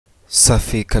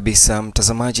Safi kabisa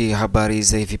mtazamaji, habari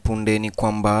za hivi punde ni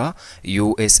kwamba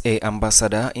USA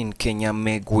Ambassador in Kenya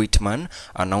Meg Whitman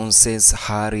announces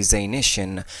her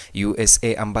resignation.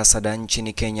 USA Ambassador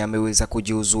nchini Kenya ameweza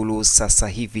kujiuzulu sasa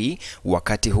hivi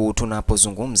wakati huu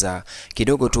tunapozungumza.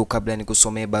 Kidogo tu kabla ni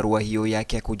kusomea barua hiyo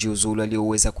yake ya kujiuzulu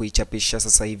aliyoweza kuichapisha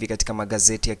sasa hivi katika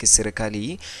magazeti ya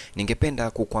kiserikali,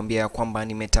 ningependa kukuambia kwamba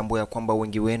nimetambua kwamba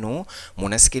wengi wenu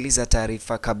mnasikiliza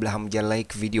taarifa kabla hamja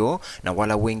like video na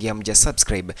wala wengi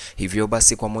subscribe. Hivyo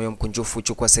basi kwa moyo mkunjufu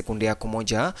chukua sekunde yako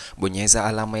moja, bonyeza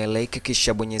alama ya like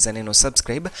kisha bonyeza neno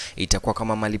subscribe. Itakuwa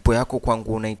kama malipo yako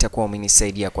kwangu na itakuwa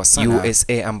umenisaidia kwa sana.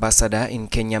 USA Ambassador in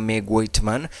Kenya Meg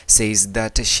Whitman says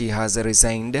that she has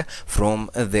resigned from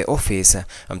the office.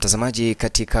 Mtazamaji,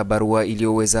 katika barua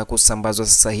iliyoweza kusambazwa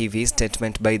sasa hivi,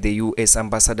 statement by the US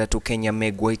Ambassador to Kenya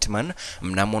Meg Whitman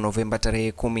mnamo Novemba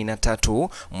tarehe 13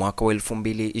 mwaka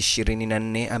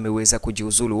 2024 ameweza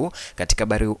kujiuzulu. Katika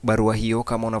barua hiyo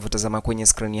kama unavyotazama kwenye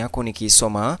screen yako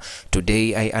nikisoma: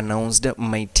 Today I announced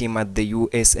my team at the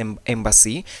US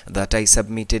Embassy that I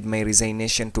submitted my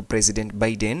resignation to President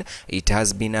Biden. It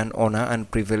has been an honor and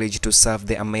privilege to serve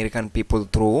the American people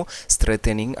through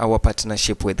strengthening our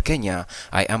partnership with Kenya.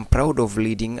 I am proud of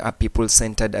leading a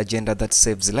people-centered agenda that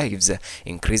saves lives,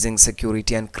 increasing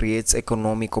security and creates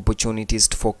economic opportunities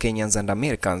for Kenyans and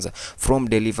Americans, from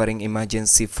delivering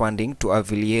emergency funding to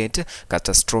alleviate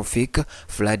catastrophic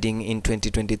flooding in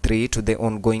 2023 to the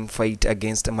ongoing fight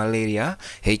against malaria,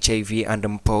 HIV and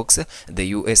mpox.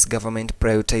 The US government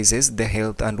prioritizes the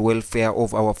health and welfare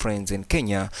of our friends in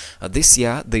Kenya. This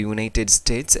year, the United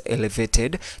States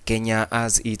elevated Kenya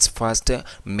as its first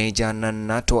major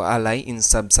non-NATO ally in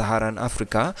sub-Saharan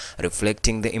Africa,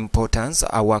 reflecting the importance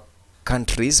our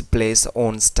countries place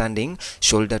on standing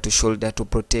shoulder to shoulder to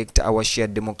protect our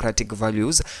shared democratic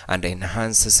values and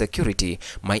enhance security.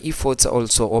 My efforts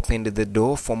also opened the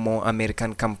door for more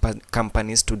American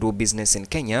companies to do business in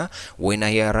Kenya. When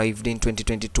I arrived in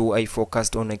 2022, I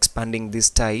focused on expanding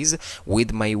these ties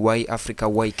with my Why Africa,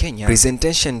 Why Kenya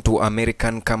presentation to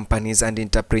American companies and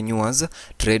entrepreneurs.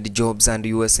 Trade, jobs and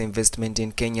US investment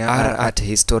in Kenya are at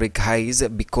historic highs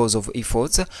because of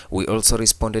efforts. We also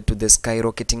responded to the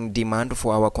skyrocketing demand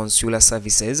for our consular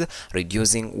services,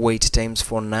 reducing wait times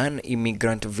for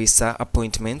non-immigrant visa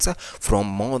appointments from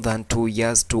more than 2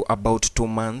 years to about 2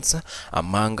 months,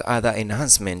 among other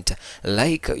enhancements.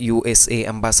 Like USA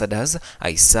ambassadors,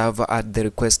 I serve at the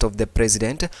request of the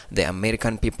president. The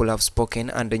American people have spoken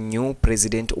and a new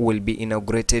president will be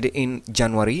inaugurated in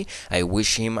January. I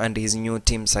wish him and his new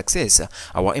team success.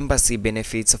 Our embassy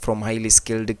benefits from highly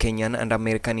skilled Kenyan and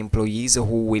American employees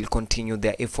who will continue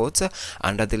their efforts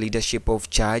under the leadership of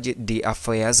Charge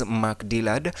d'Affaires Mark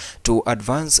Dillard to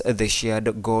advance the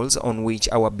shared goals on which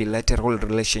our bilateral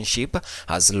relationship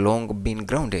has long been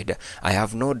grounded. I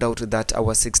have no doubt that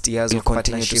our 60 years of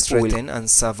partnership will strengthen and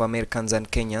serve Americans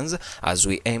and Kenyans as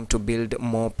we aim to build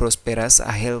more prosperous,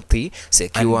 healthy,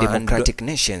 secure and democratic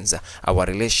nations. Our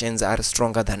relations are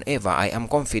stronger than ever. I am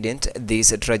confident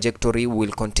this trajectory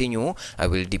will continue. I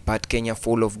will depart Kenya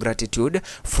full of gratitude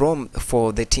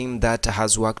for the team that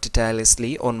has worked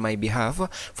tirelessly on my behalf,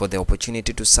 for the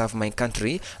opportunity to serve my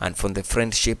country, and for the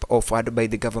friendship offered by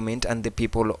the government and the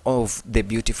people of the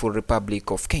beautiful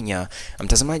Republic of Kenya.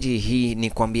 Mtazamaji, hii ni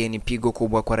kuambia ni pigo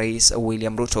kubwa kwa Rais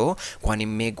William Ruto, kwani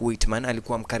Meg Whitman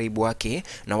alikuwa mkaribu wake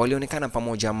na walionekana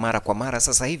pamoja mara kwa mara.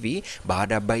 Sasa hivi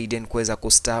baada ya Biden kuweza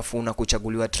kustaafu na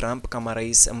kuchaguliwa Trump kama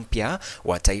rais mpya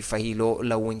wa taifa hilo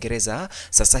la Uingereza,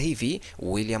 sasa hivi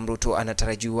William Ruto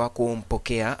anatarajiwa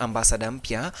kumpokea ambassador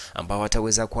mpya ambao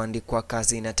ataweza kuandikwa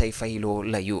kazi na taifa hilo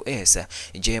la US.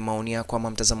 Je, maoni yako ama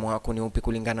mtazamo wako ni upi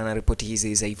kulingana na ripoti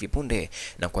hizi za hivi punde?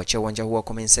 Na kuachia uwanja huu wa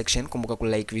comment section, kumbuka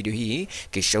kulike video hii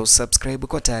kisha usubscribe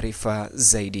kwa taarifa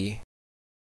zaidi.